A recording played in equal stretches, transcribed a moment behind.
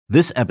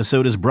This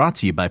episode is brought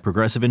to you by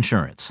Progressive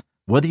Insurance.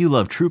 Whether you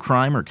love true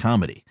crime or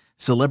comedy,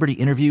 celebrity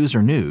interviews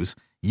or news,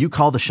 you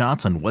call the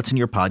shots on what's in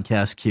your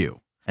podcast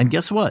queue. And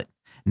guess what?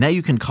 Now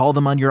you can call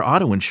them on your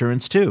auto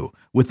insurance too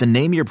with the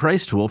Name Your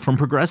Price tool from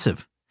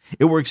Progressive.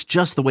 It works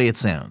just the way it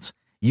sounds.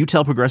 You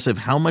tell Progressive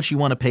how much you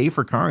want to pay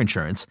for car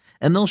insurance,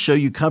 and they'll show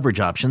you coverage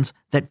options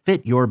that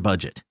fit your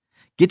budget.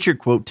 Get your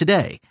quote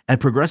today at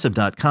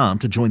Progressive.com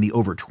to join the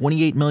over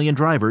 28 million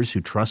drivers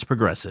who trust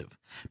Progressive.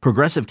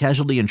 Progressive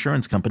Casualty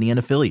Insurance Company and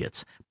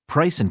Affiliates.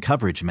 Price and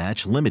coverage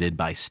match limited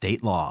by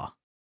state law.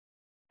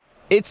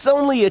 It's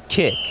only a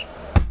kick,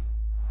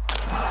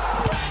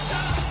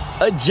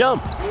 a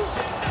jump,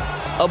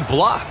 a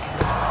block.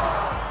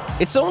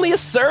 It's only a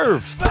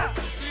serve.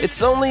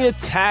 It's only a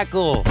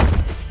tackle,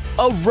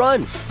 a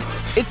run.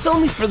 It's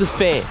only for the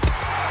fans.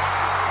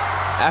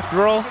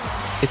 After all,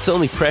 it's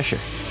only pressure.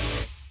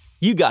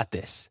 You got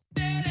this.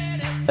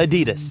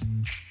 Adidas.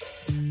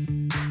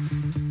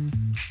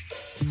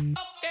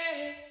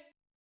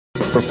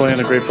 We're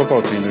playing a great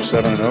football team. They're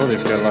 7-0.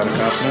 They've got a lot of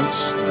confidence.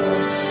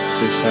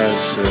 This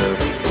has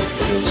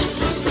those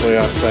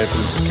playoff-type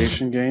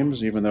implication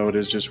games, even though it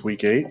is just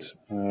week 8.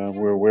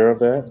 We're aware of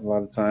that. A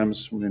lot of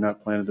times when you're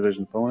not playing a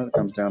division opponent, it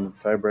comes down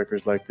to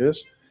tiebreakers like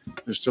this.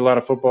 There's still a lot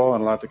of football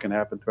and a lot that can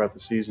happen throughout the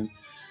season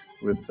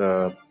with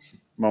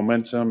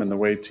momentum and the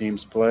way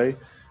teams play.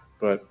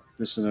 But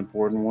this is an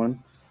important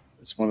one.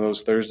 It's one of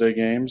those Thursday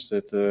games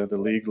that the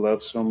league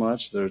loves so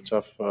much. They're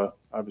tough,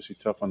 obviously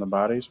tough on the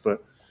bodies,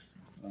 but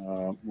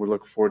we're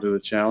looking forward to the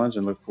challenge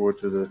and look forward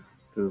to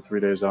the 3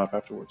 days off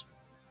afterwards.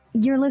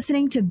 You're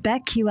listening to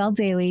BetQL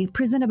Daily,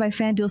 presented by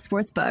FanDuel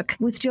Sportsbook,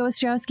 with Joe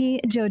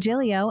Ostrowski, Joe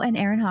Giglio, and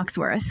Aaron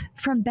Hawksworth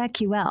from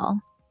BetQL.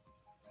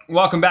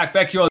 Welcome back.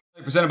 BetQL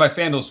Daily, presented by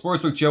FanDuel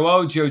Sportsbook. Joe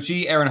O, Joe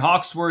G, Aaron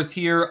Hawksworth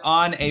here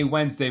on a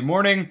Wednesday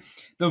morning.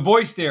 The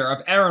voice there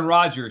of Aaron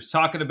Rodgers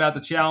talking about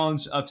the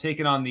challenge of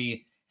taking on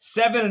the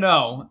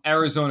 7-0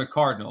 Arizona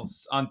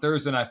Cardinals on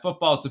Thursday Night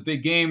Football. It's a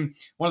big game,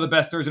 one of the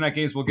best Thursday night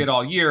games we'll get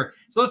all year.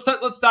 So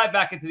let's dive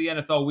back into the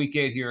NFL Week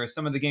 8 here.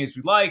 Some of the games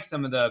we like,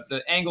 some of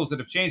the angles that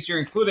have changed here,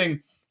 including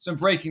some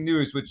breaking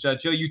news, which,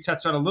 Joe, you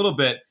touched on a little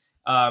bit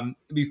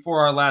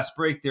before our last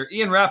break there.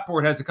 Ian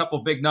Rappaport has a couple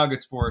big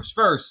nuggets for us.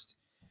 First,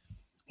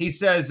 he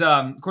says,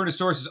 according to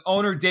sources,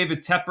 owner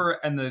David Tepper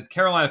and the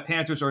Carolina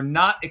Panthers are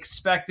not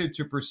expected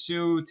to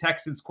pursue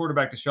Texans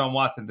quarterback Deshaun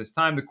Watson this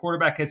time. The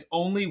quarterback has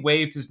only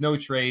waived his no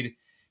trade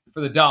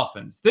for the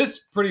Dolphins. This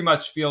pretty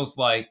much feels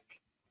like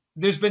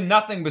there's been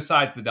nothing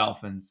besides the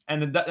Dolphins,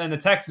 and the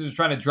Texans are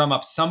trying to drum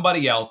up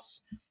somebody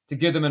else to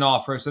give them an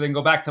offer so they can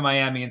go back to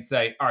Miami and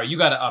say, all right, you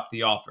got to up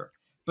the offer.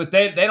 But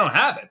they don't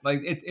have it. Like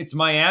it's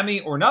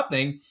Miami or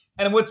nothing.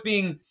 And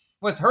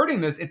what's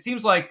hurting this, it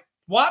seems like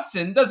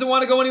Watson doesn't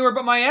want to go anywhere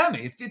but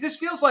Miami. It just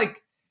feels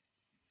like,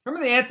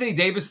 remember the Anthony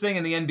Davis thing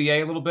in the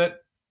NBA a little bit?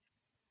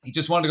 He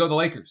just wanted to go to the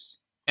Lakers.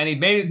 And he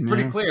made it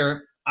pretty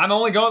clear, I'm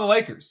only going to the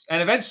Lakers.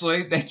 And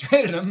eventually they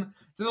traded him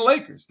to the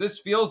Lakers.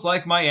 This feels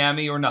like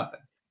Miami or nothing.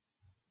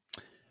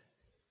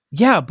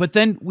 Yeah, but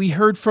then we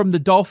heard from the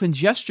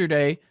Dolphins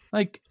yesterday,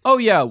 like, oh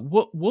yeah,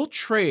 we'll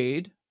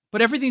trade,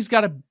 but everything's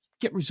got to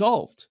get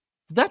resolved.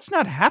 That's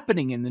not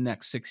happening in the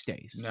next 6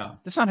 days. No,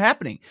 that's not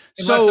happening.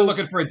 Unless they're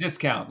looking for a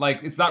discount.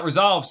 Like, it's not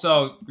resolved,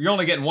 so you're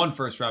only getting one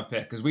first-round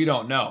pick because we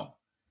don't know.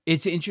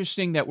 It's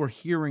interesting that we're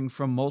hearing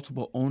from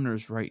multiple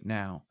owners right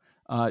now.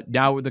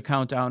 Now the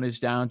countdown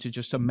is down to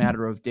just a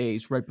matter of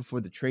days right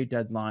before the trade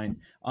deadline.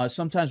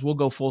 Sometimes we'll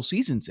go full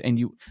seasons. And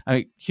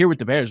here with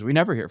the Bears, we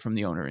never hear from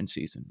the owner in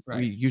season. Right.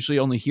 We usually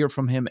only hear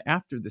from him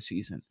after the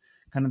season,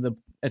 kind of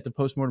at the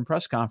postmortem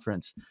press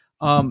conference.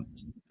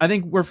 I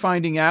think we're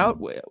finding out,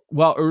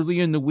 while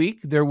early in the week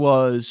there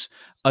was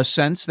a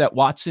sense that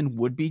Watson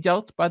would be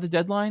dealt by the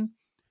deadline.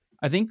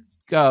 I think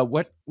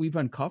what we've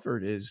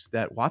uncovered is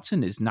that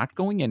Watson is not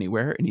going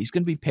anywhere, and he's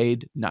going to be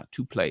paid not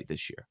to play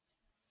this year.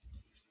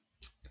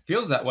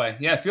 Feels that way.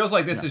 Yeah, it feels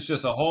like this is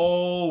just a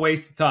whole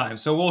waste of time.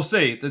 So we'll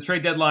see. The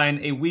trade deadline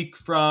a week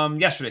from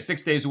yesterday,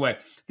 6 days away.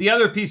 The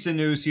other piece of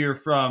news here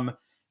from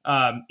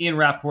Ian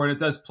Rappaport, it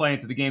does play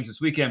into the games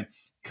this weekend.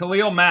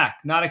 Khalil Mack,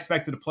 not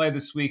expected to play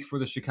this week for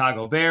the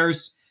Chicago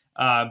Bears.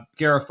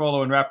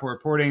 Garofalo and Rappaport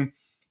reporting.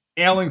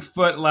 Ailing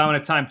foot, allowing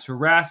it time to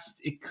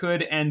rest. It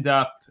could end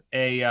up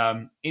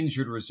a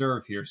injured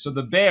reserve here. So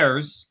the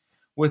Bears,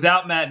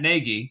 without Matt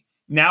Nagy,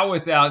 now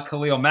without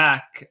Khalil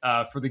Mack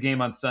for the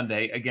game on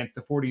Sunday against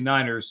the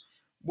 49ers.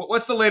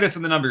 What's the latest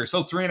in the number here?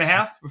 So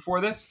 3.5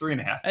 before this?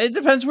 3.5. It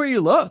depends where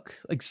you look.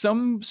 Like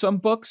some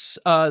books,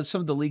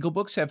 some of the legal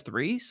books have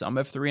 3, some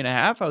have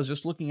 3.5. I was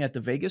just looking at the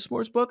Vegas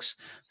sports books.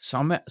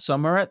 Some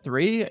are at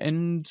 3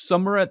 and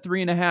some are at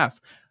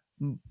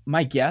 3.5.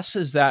 My guess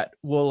is that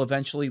we'll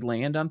eventually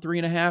land on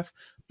 3.5.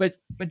 But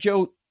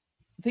Joe,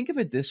 think of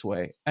it this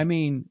way. I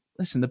mean,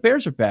 listen, the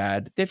Bears are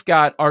bad. They've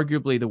got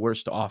arguably the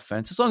worst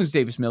offense. As long as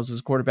Davis Mills is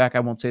quarterback, I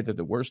won't say they're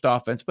the worst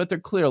offense, but they're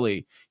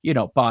clearly,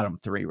 bottom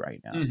 3 right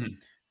now. Mm-hmm.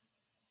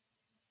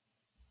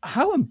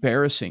 How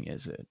embarrassing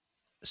is it?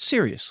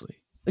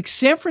 Seriously. Like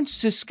San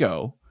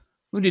Francisco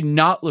who did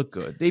not look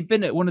good. They've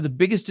been one of the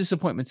biggest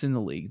disappointments in the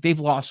league. They've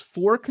lost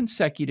 4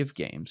 consecutive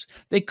games.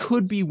 They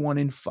could be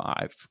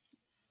 1-5.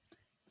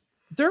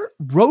 They're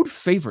road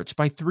favorites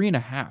by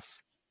 3.5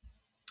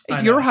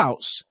 at your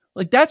house.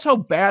 Like, that's how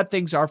bad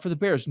things are for the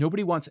Bears.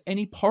 Nobody wants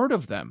any part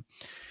of them.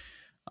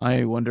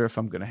 I wonder if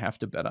I'm going to have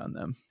to bet on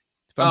them.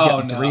 If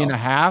I'm getting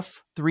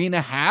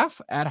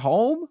 3.5 at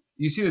home.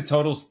 You see the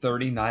total's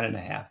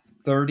 39.5.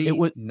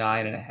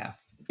 39.5.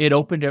 It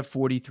opened at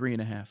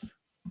 43.5.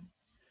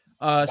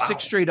 Wow.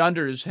 6 straight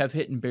unders have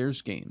hit in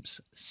Bears games,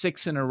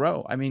 6 in a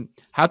row. I mean,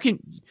 how can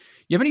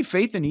you have any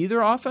faith in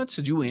either offense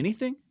to do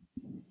anything?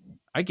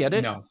 I get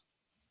it. No,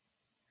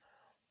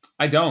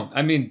 I don't.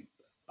 I mean,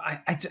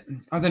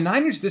 are the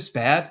Niners this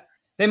bad?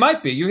 They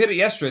might be. You hit it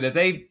yesterday that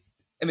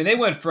they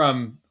went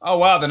from, oh,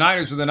 wow, the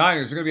Niners are the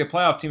Niners. They're going to be a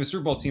playoff team, a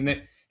Super Bowl team.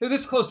 They're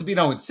this close to being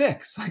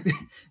 0-6. Like,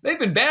 they've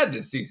been bad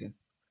this season.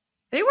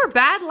 They were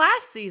bad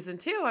last season,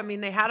 too. I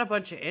mean, they had a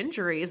bunch of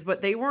injuries,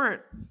 but they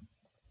weren't.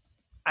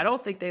 I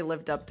don't think they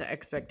lived up to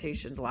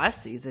expectations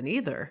last season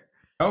either.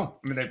 Oh,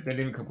 I mean, they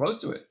didn't even come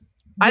close to it.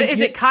 Is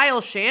it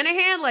Kyle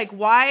Shanahan? Like,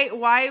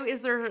 why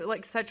is there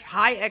like such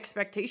high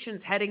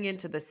expectations heading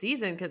into the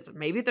season? Because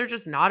maybe they're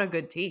just not a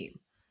good team.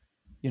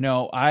 You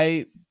know,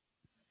 are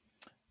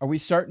we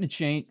starting to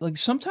change? Like,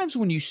 sometimes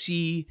when you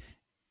see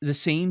the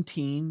same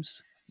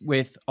teams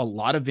with a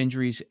lot of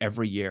injuries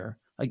every year,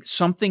 like,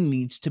 something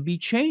needs to be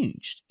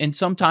changed. And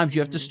sometimes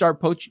you have to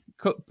start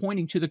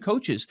pointing to the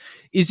coaches.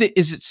 Is it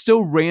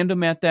still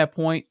random at that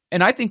point?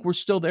 And I think we're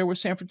still there with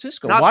San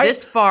Francisco. Not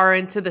this far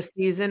into the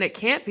season. It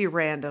can't be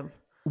random.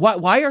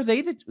 Why are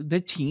they the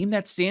team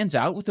that stands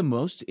out with the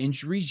most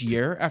injuries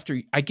year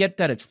after? I get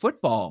that it's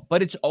football,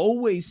 but it's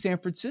always San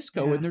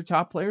Francisco and their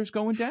top players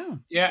going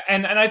down. Yeah,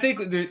 and I think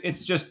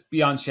it's just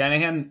beyond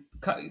Shanahan.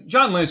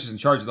 John Lynch is in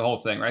charge of the whole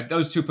thing, right?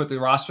 Those two put the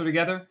roster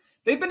together.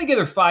 They've been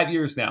together 5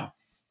 years now.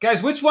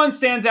 Guys, which one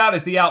stands out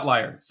as the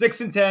outlier?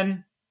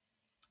 6-10,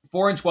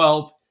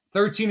 4-12,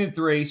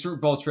 13-3, Super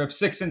Bowl trip,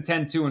 6-10,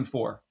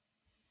 2-4.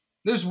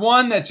 There's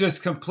one that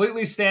just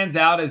completely stands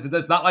out as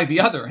that's not like the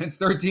other, and it's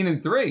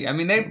 13-3. I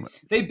mean,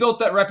 they built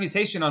that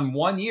reputation on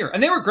 1 year,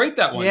 and they were great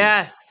that 1 year.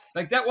 Yes,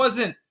 like it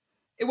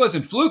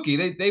wasn't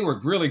fluky. They were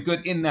really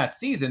good in that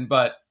season,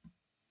 but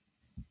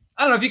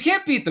I don't know if you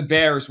can't beat the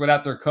Bears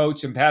without their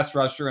coach and pass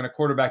rusher and a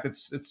quarterback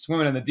that's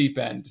swimming in the deep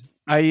end.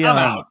 I'm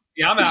out.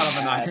 Yeah, I'm out of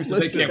the Niners. So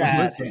they can't win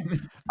this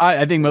game.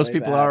 I think most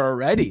people are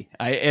already.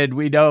 And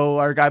we know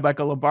our guy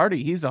Michael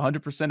Lombardi. He's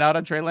 100% out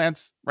on Trey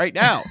Lance right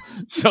now.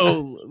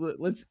 So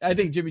I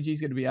think Jimmy G's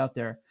going to be out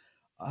there.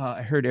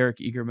 I heard Eric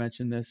Eager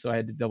mention this, so I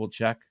had to double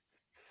check.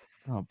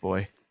 Oh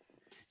boy,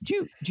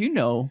 do you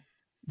know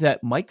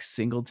that Mike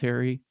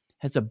Singletary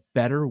has a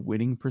better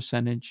winning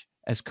percentage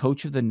as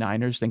coach of the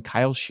Niners than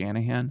Kyle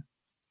Shanahan?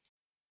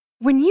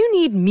 When you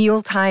need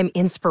mealtime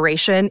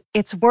inspiration,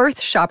 it's worth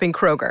shopping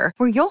Kroger,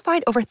 where you'll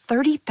find over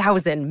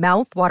 30,000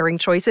 mouth-watering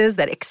choices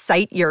that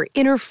excite your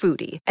inner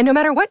foodie. And no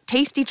matter what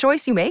tasty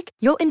choice you make,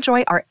 you'll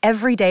enjoy our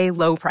everyday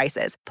low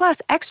prices,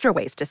 plus extra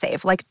ways to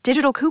save, like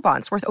digital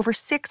coupons worth over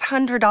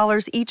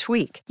 $600 each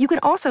week. You can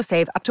also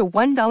save up to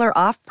 $1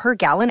 off per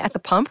gallon at the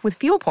pump with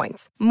fuel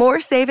points.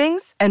 More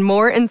savings and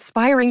more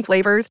inspiring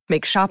flavors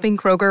make shopping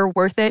Kroger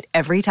worth it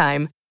every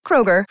time.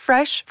 Kroger,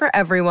 fresh for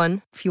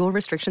everyone. Fuel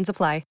restrictions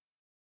apply.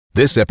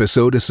 This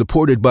episode is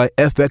supported by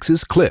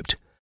FX's Clipped,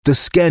 the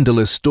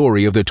scandalous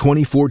story of the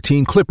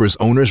 2014 Clippers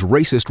owner's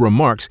racist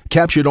remarks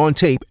captured on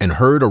tape and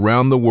heard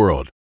around the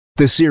world.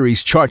 The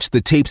series charts the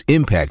tape's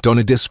impact on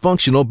a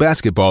dysfunctional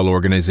basketball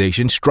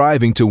organization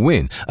striving to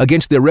win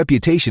against their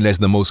reputation as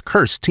the most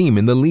cursed team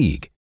in the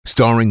league.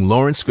 Starring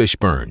Lawrence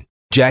Fishburne,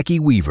 Jackie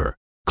Weaver,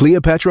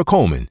 Cleopatra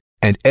Coleman,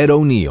 and Ed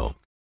O'Neill.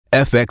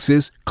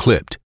 FX's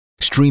Clipped,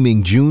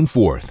 streaming June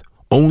 4th,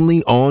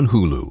 only on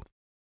Hulu.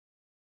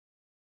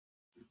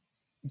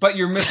 But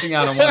you're missing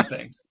out on one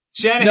thing.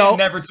 Shanahan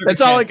never took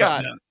his pants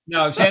down.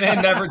 No,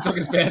 Shanahan never took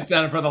his pants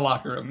down in front of the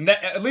locker room.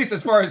 At least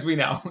as far as we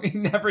know. He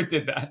never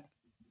did that.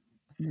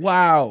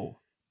 Wow.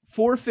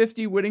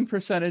 450 winning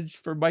percentage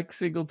for Mike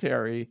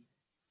Singletary.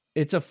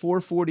 It's a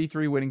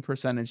 443 winning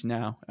percentage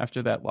now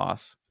after that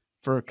loss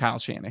for Kyle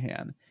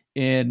Shanahan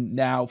in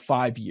now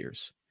 5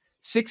 years.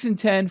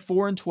 6-10,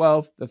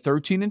 4-12, the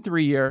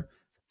 13-3 year,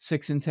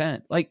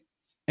 6-10,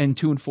 and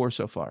 2-4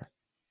 so far.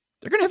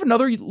 They're going to have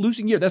another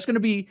losing year.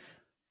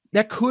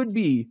 That could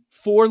be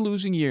 4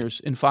 losing years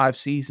in 5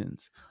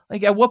 seasons.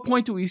 Like, at what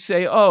point do we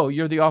say, "Oh,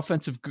 you're the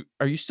offensive?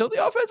 Are you still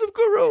the offensive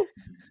guru?"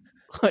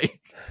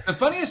 The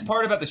funniest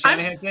part about the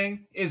Shanahan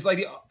thing is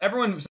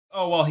everyone was,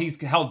 "Oh, well, he's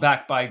held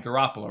back by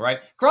Garoppolo, right?"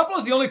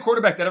 Garoppolo's the only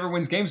quarterback that ever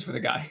wins games for the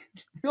guy.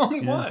 The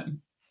only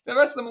one. The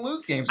rest of them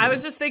lose games. I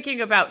was just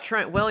thinking about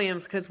Trent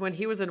Williams because when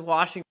he was in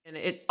Washington,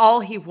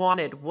 all he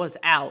wanted was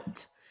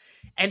out.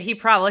 And he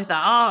probably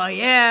thought, "Oh,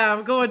 yeah,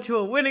 I'm going to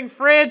a winning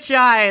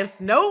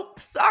franchise." Nope.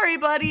 Sorry,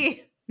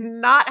 buddy.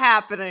 Not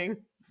happening.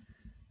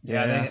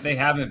 Yeah, they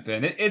haven't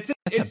been. It's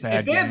if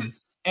they have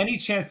any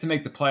chance to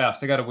make the playoffs,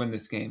 they got to win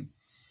this game.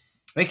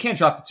 They can't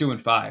drop to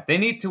 2-5. They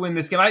need to win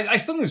this game. I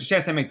still think there's a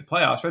chance they make the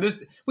playoffs.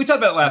 Right? We talked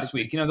about it last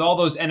week. All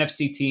those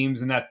NFC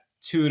teams and that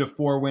 2 to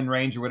 4 win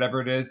range or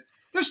whatever it is.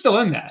 They're still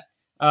in that.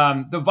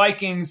 The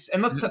Vikings,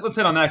 and let's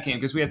hit on that game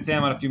because we had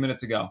Sam on a few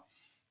minutes ago.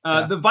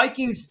 The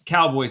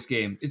Vikings-Cowboys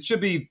game, it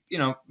should be,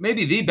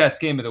 maybe the best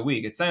game of the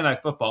week. It's Sunday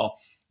Night Football.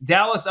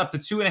 Dallas up to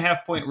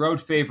 2.5-point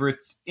road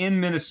favorites in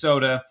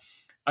Minnesota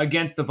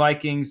against the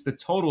Vikings. The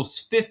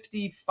total's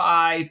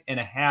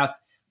 55.5.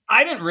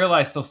 I didn't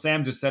realize till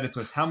Sam just said it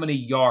to us how many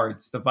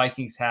yards the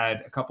Vikings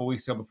had a couple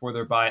weeks ago before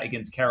their bye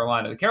against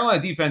Carolina. The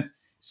Carolina defense is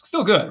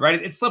still good,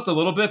 right? It slipped a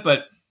little bit,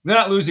 but they're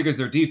not losing because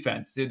their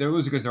defense. They're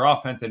losing because their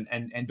offense and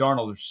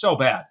Darnold are so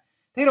bad.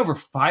 They had over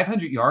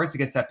 500 yards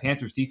against that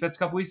Panthers defense a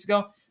couple weeks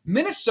ago.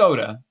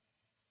 Minnesota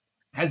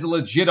has a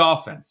legit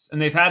offense,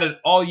 and they've had it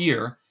all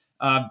year.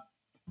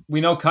 We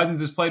know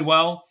Cousins has played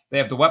well. They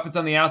have the weapons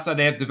on the outside.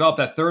 They have developed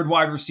that third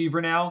wide receiver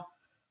now.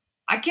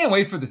 I can't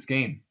wait for this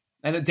game.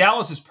 And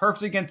Dallas is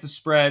perfect against the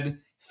spread.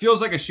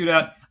 Feels like a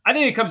shootout. I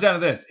think it comes down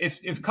to this.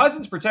 If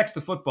Cousins protects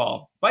the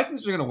football,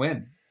 Vikings are going to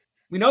win.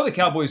 We know the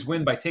Cowboys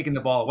win by taking the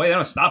ball away. They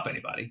don't stop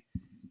anybody.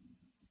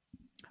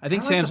 I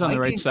think Sam's on the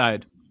right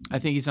side. I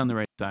think he's on the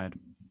right side.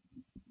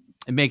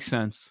 It makes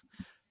sense.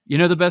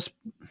 The best,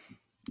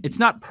 it's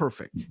not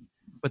perfect,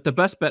 but the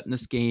best bet in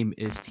this game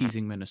is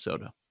teasing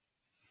Minnesota.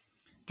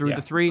 Through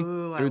the 3,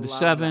 through the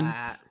 7,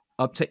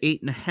 up to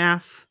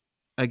 8.5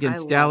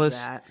 against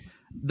Dallas.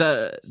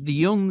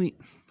 The only,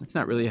 it's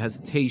not really a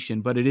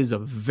hesitation, but it is a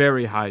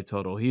very high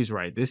total. He's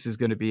right. This is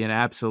going to be an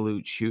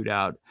absolute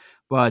shootout.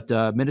 But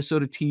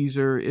Minnesota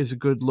teaser is a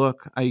good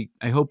look. I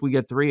hope we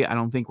get 3. I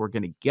don't think we're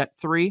going to get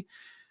 3.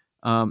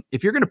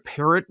 If you're going to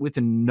pair it with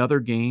another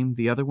game,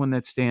 the other one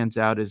that stands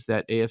out is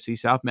that AFC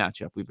South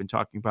matchup we've been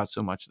talking about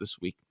so much this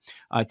week.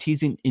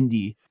 Teasing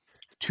Indy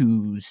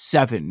to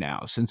 7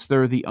 now, since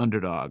they're the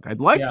underdog. I'd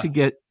like to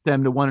get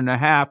them to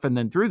 1.5 and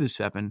then through the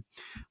 7.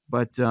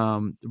 But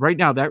right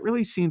now, that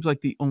really seems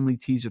like the only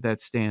teaser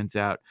that stands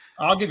out.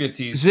 I'll give you a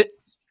tease.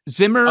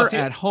 Zimmer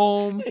at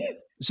home.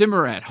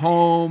 Zimmer at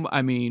home.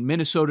 I mean,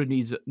 Minnesota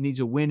needs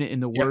a win in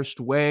the worst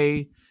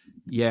way.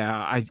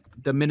 Yeah,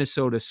 the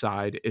Minnesota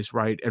side is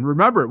right. And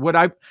remember,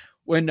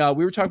 when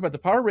we were talking about the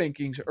power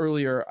rankings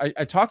earlier,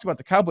 I talked about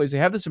the Cowboys. They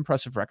have this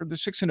impressive record. They're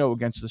 6-0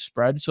 against the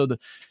spread. So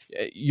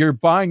you're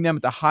buying them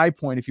at the high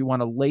point if you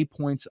want to lay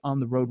points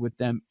on the road with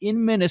them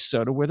in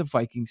Minnesota, where the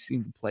Vikings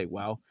seem to play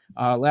well.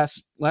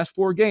 Last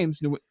 4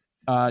 games, New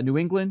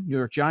England, New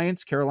York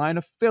Giants,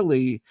 Carolina,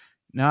 Philly,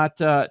 not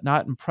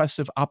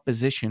impressive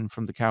opposition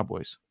from the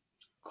Cowboys.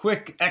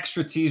 Quick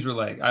extra teaser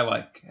leg I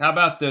like. How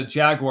about the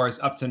Jaguars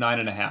up to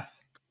 9.5?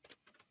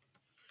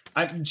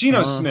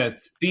 Geno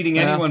Smith beating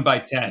anyone by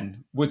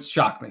 10 would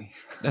shock me.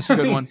 That's a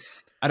good one.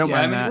 I don't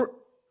mind that.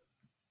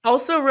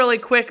 Also, really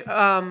quick,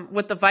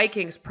 with the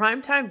Vikings,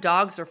 primetime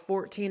dogs are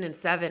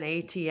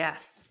 14-7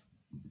 ATS.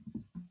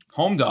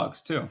 Home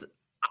dogs too.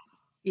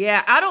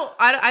 Yeah,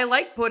 I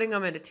like putting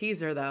them in a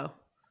teaser though.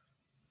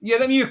 Yeah,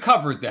 then you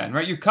covered then,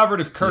 right? You covered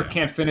if Kirk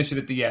can't finish it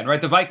at the end,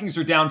 right? The Vikings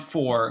are down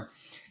 4.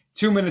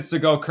 2 minutes to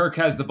go, Kirk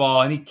has the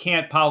ball and he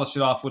can't polish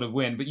it off with a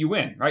win, but you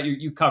win, right?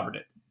 You covered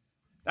it.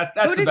 That's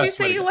Who did you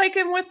say you like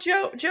him with,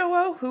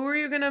 Joe-O? Who are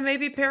you going to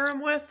maybe pair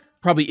him with?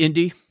 Probably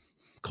Indy.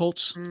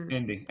 Colts.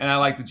 Indy. And I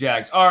like the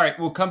Jags. All right,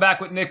 we'll come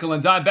back with Nickel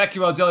and Dime.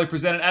 BetQL Daily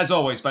presented, as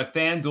always, by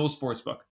FanDuel Sportsbook.